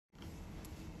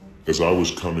As I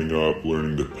was coming up,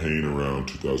 learning to paint around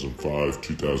 2005,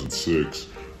 2006,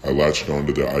 I latched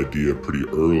onto the idea pretty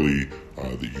early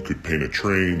that you could paint a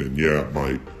train, and yeah, it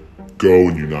might go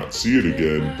and you not see it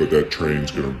again, but that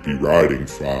train's going to be riding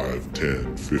 5,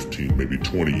 10, 15, maybe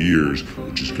 20 years,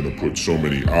 which is going to put so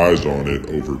many eyes on it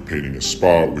over painting a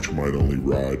spot, which might only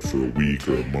ride for a week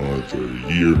or a month or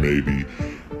a year maybe.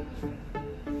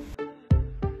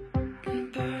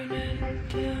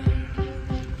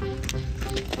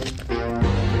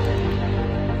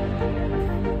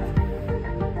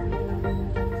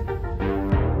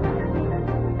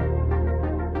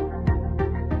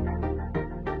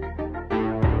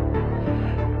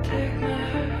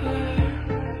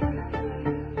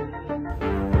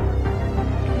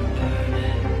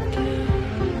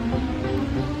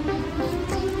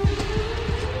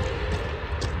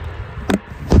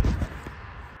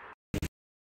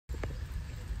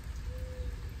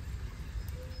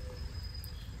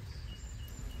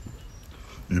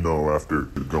 You know, after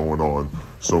going on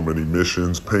so many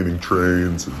missions, painting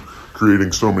trains, and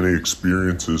creating so many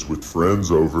experiences with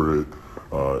friends over it,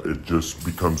 it just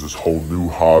becomes this whole new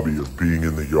hobby of being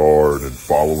in the yard and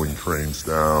following trains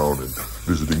down and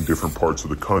visiting different parts of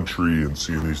the country and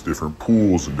seeing these different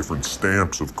pools and different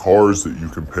stamps of cars that you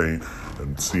can paint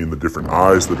and seeing the different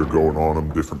eyes that are going on them,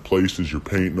 different places you're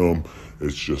painting them.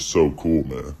 It's just so cool,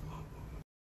 man.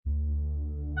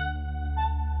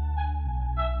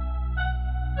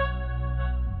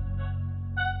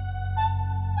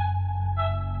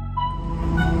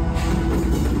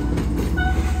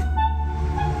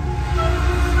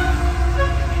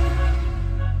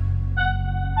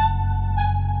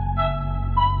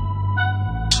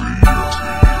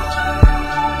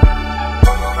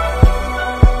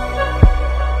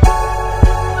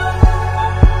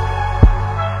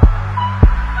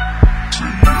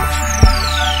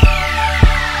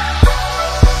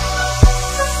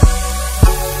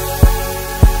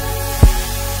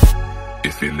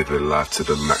 If you're living life to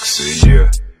the max, say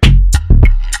yeah.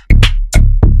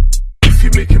 If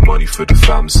you're making money for the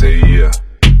fam, say yeah.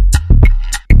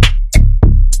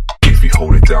 If you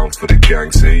hold it down for the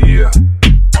gang, say yeah.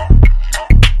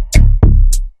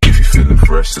 If you're feeling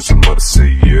fresh as a mother,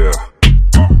 say yeah.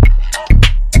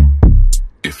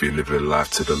 If you're living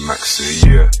life to the max, say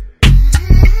yeah.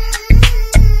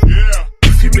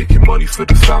 If you're making money for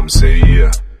the fam, say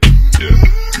yeah.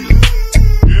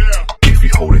 If you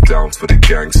hold it down for the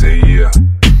gang, say yeah.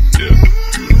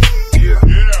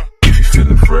 If you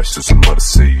feeling fresh as a mother,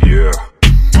 say yeah.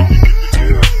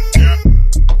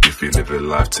 If you're living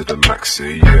life to the max,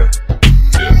 say yeah.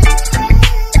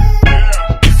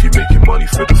 If you're making money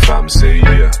for the fam, say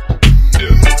yeah.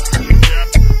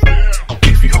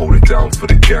 If you hold it down for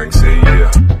the gang, say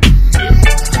yeah.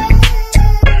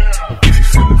 If you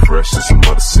feeling fresh as a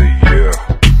mother, say yeah.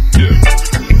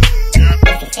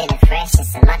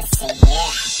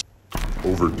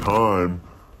 Over time,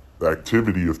 the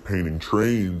activity of painting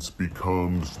trains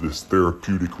becomes this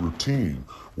therapeutic routine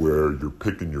where you're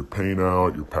picking your paint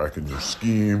out, you're packing your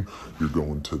scheme, you're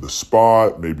going to the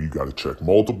spot, maybe you got to check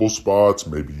multiple spots,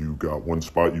 maybe you got one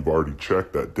spot you've already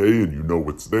checked that day and you know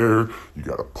what's there, you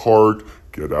got to park,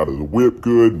 get out of the whip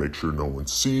good, make sure no one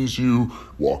sees you,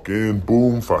 walk in,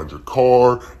 boom, find your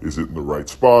car, is it in the right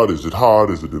spot, is it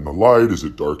hot, is it in the light, is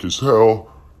it dark as hell?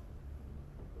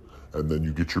 And then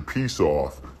you get your piece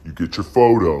off, you get your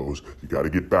photos, you got to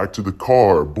get back to the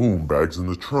car, boom, bags in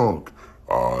the trunk.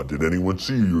 Did anyone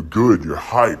see you? You're good, you're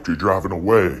hyped, you're driving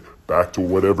away, back to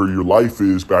whatever your life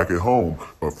is back at home.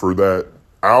 But for that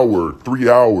hour, 3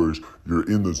 hours, you're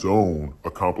in the zone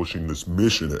accomplishing this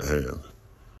mission at hand.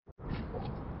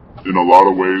 In a lot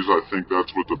of ways, I think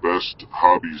that's what the best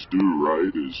hobbies do,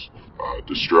 right? Is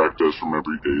distract us from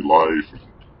everyday life,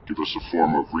 give us a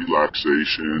form of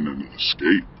relaxation and an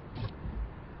escape.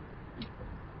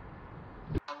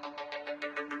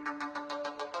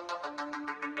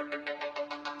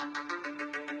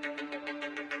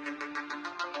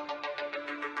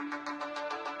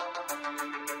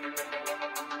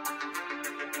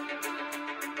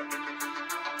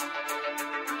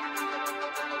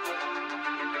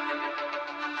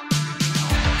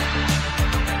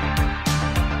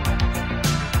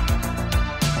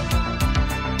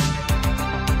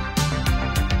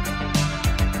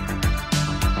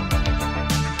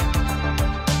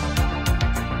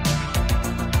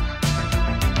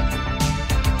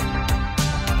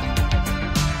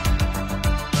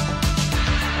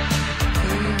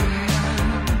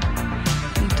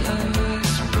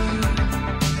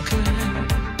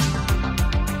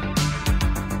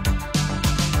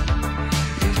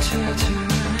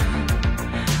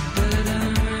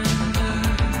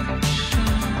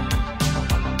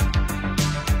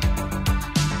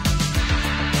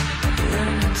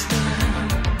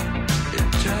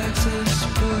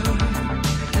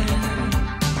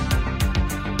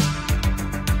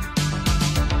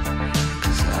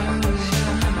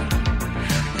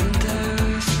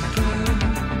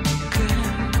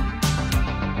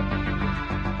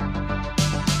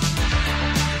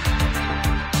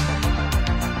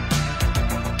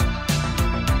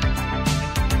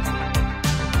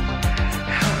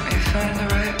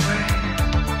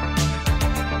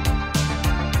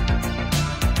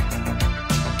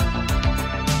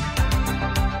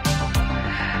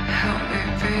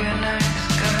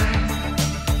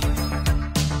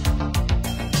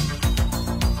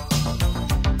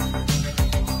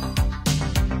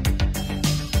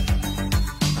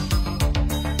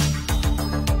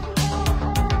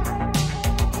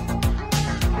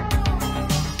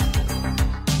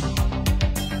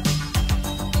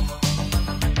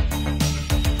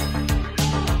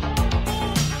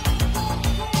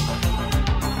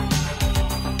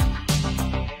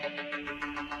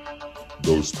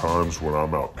 those times when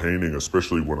I'm out painting,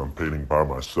 especially when I'm painting by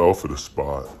myself at a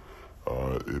spot,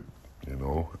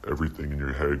 everything in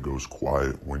your head goes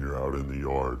quiet when you're out in the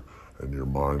yard, and your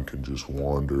mind can just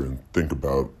wander and think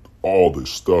about all this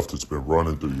stuff that's been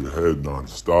running through your head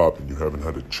nonstop, and you haven't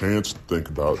had a chance to think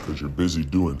about because you're busy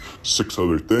doing 6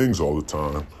 other things all the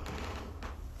time.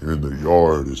 You're in the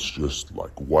yard, it's just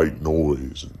like white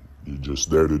noise, and you're just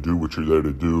there to do what you're there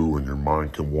to do, and your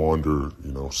mind can wander,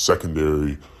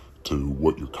 secondary to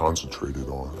what you're concentrated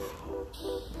on.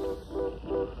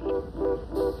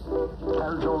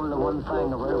 There's only one thing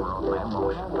the railroad man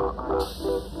wants to talk about.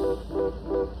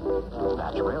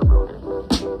 That's railroading.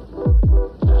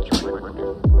 That's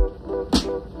railroading.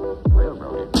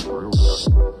 Railroading. Talk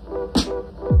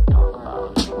about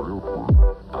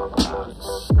it.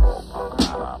 Talk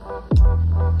about it.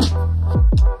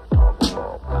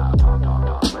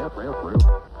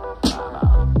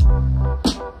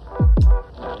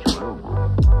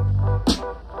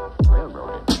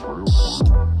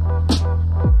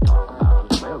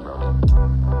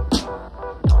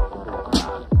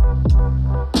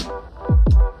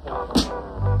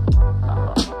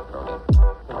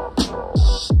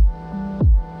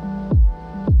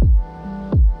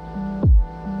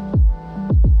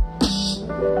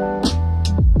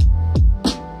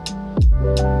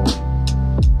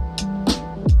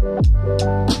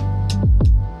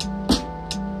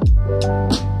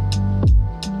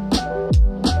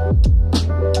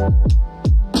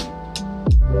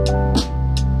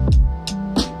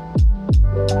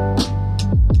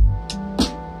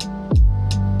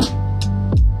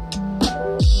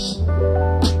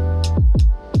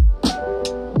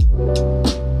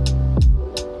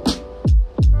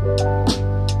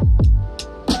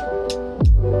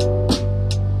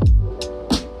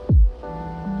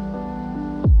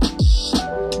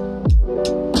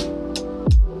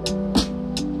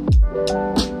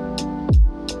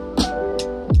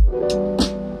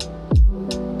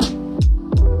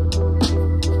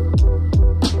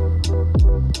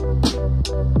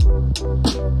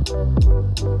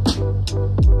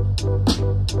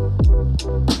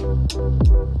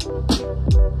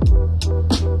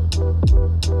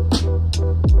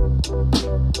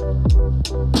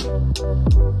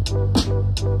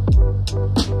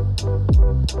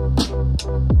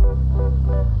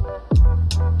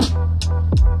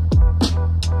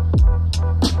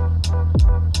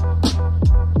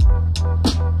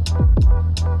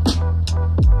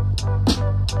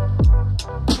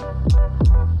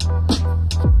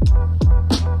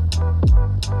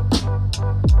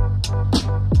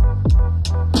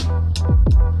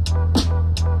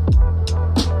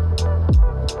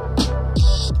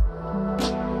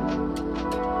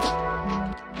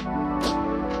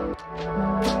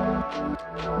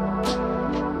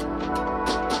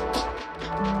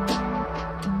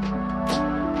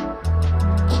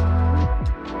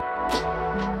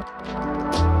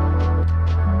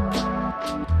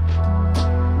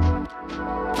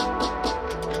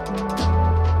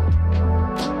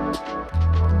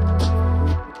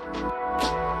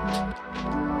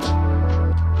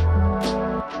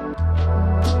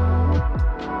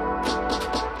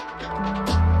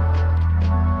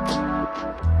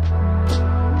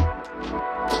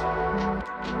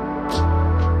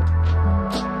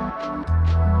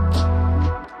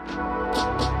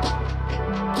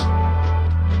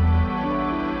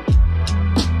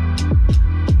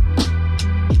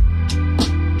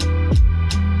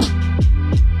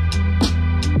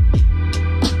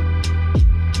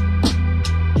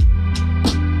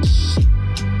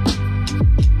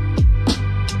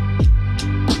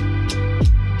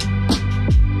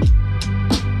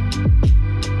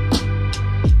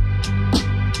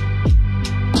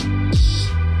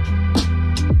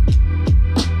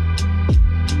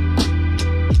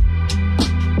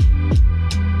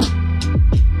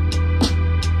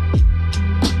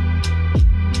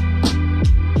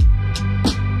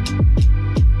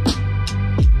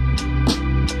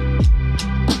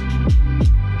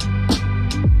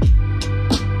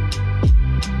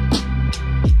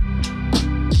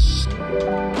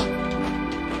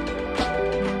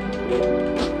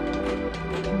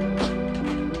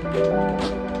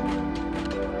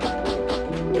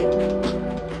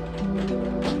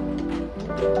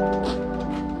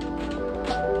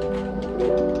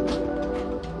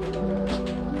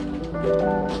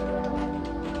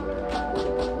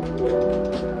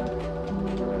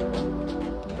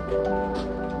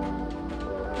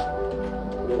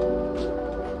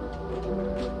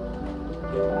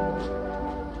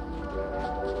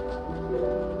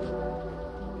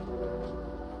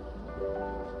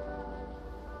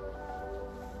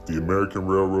 The American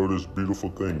Railroad is a beautiful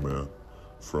thing, man.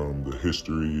 from the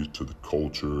history to the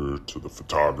culture to the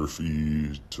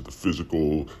photography to the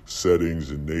physical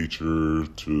settings in nature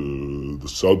to the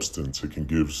substance. It can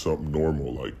give something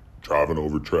normal like driving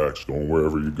over tracks, going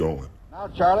wherever you're going. Now,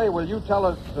 Charlie, will you tell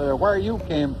us where you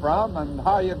came from and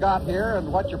how you got here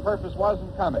and what your purpose was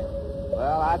in coming?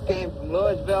 Well, I came from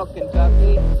Louisville,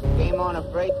 Kentucky, came on a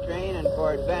freight train and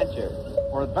for adventure.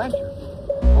 For adventure?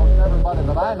 Most everybody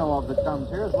that I know of that comes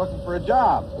here is looking for a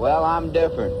job. Well, I'm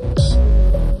different.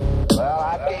 Well,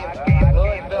 I came from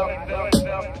Louisville,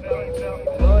 Kentucky,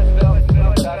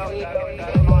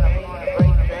 came on a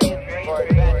freight train for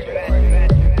adventure.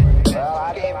 Well,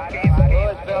 I came from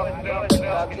Louisville,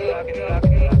 Kentucky,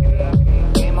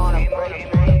 came on a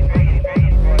freight train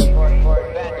for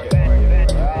adventure.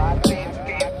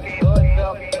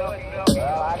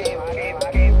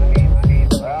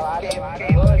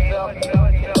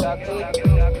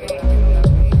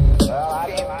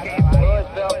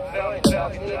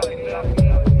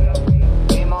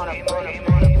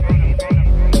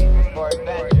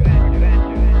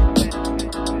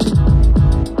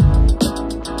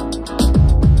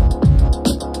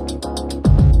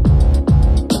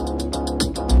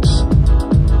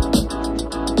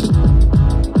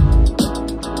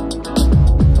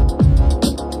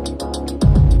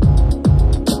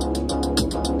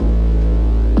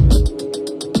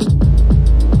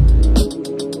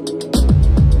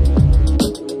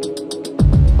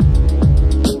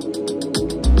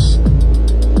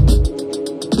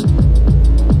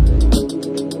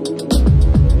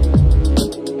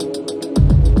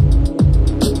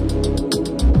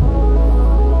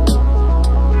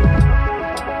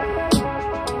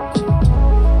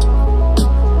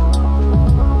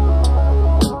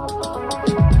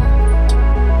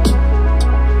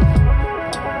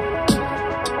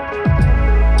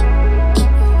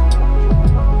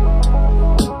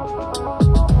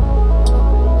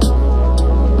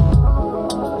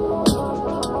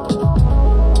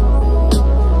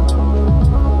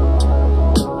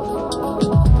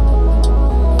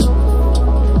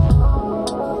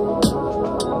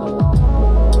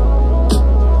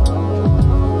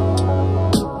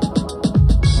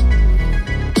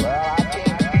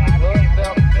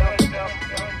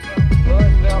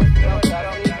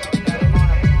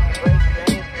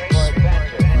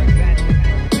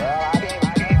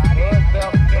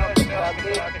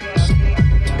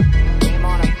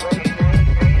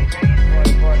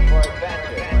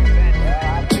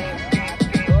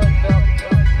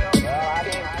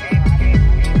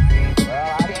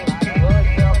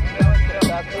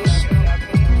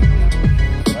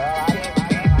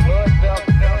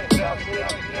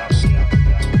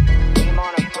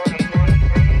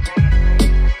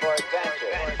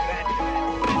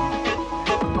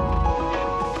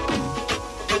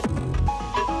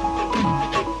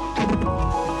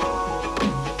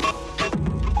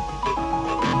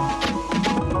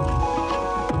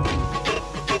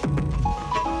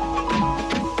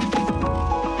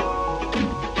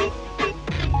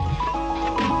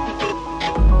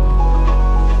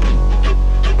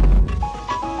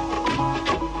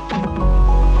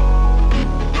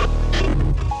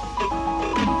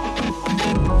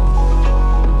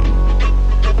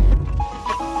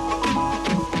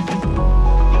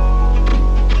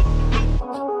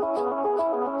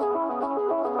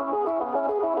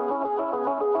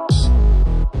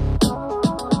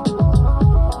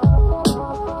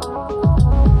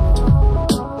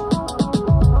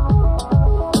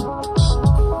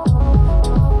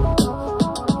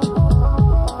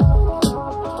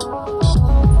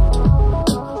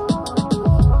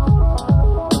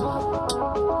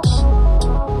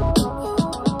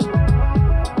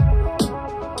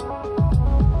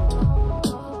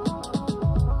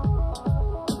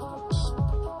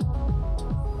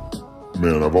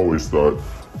 Man, I've always thought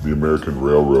the American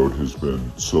Railroad has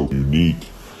been so unique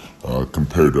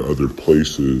compared to other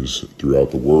places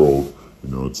throughout the world. You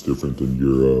know, it's different than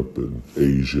Europe and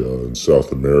Asia and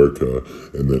South America,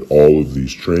 and that all of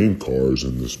these train cars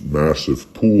in this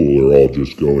massive pool are all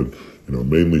just going, you know,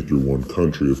 mainly through one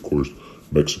country, of course,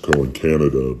 Mexico and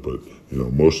Canada, but, you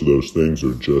know, most of those things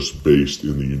are just based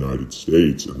in the United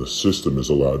States, and the system is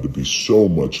allowed to be so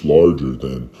much larger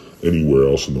than anywhere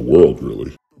else in the world,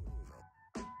 really.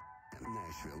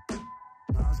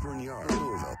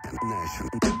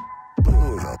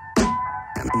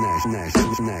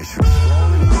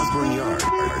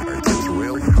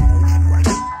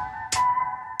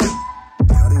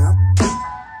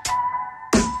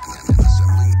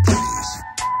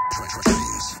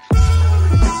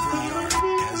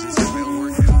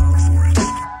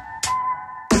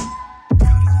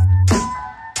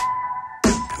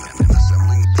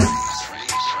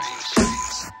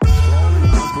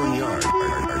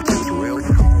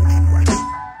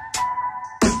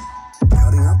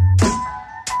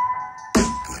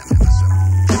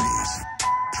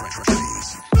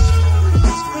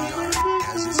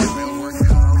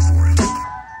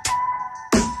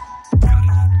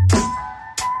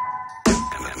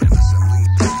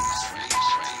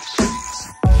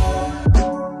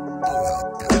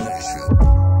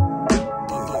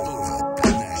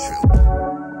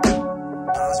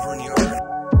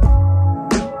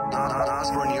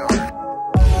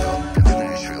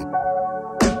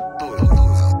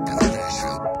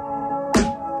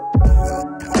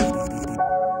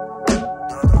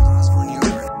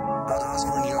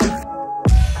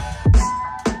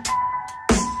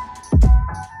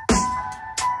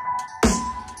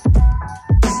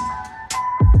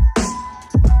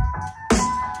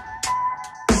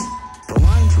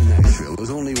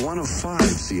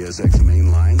 CSX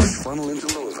main line funnel into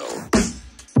Louisville.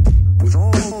 With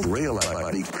all rail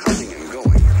activity coming and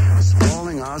going,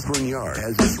 sprawling Osborne Yard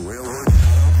has its railroad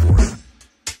for it.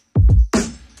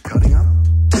 Cutting up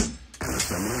and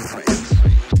assembling trains.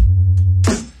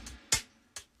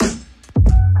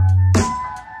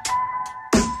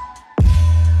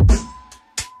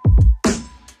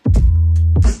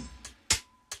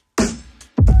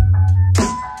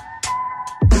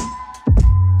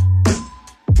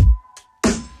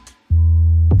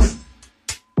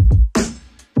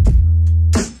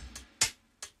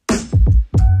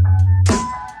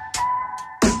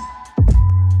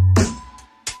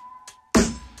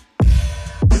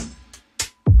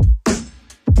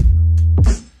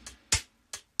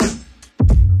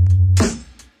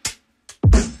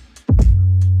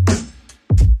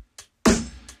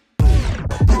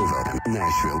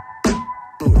 Nashville,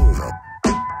 Louisville,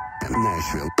 and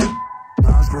Nashville,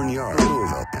 Osborne Yard,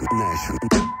 Louisville, and Nashville,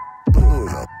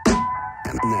 Louisville,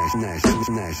 and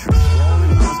Nashville,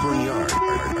 Sprawling Osborne Yard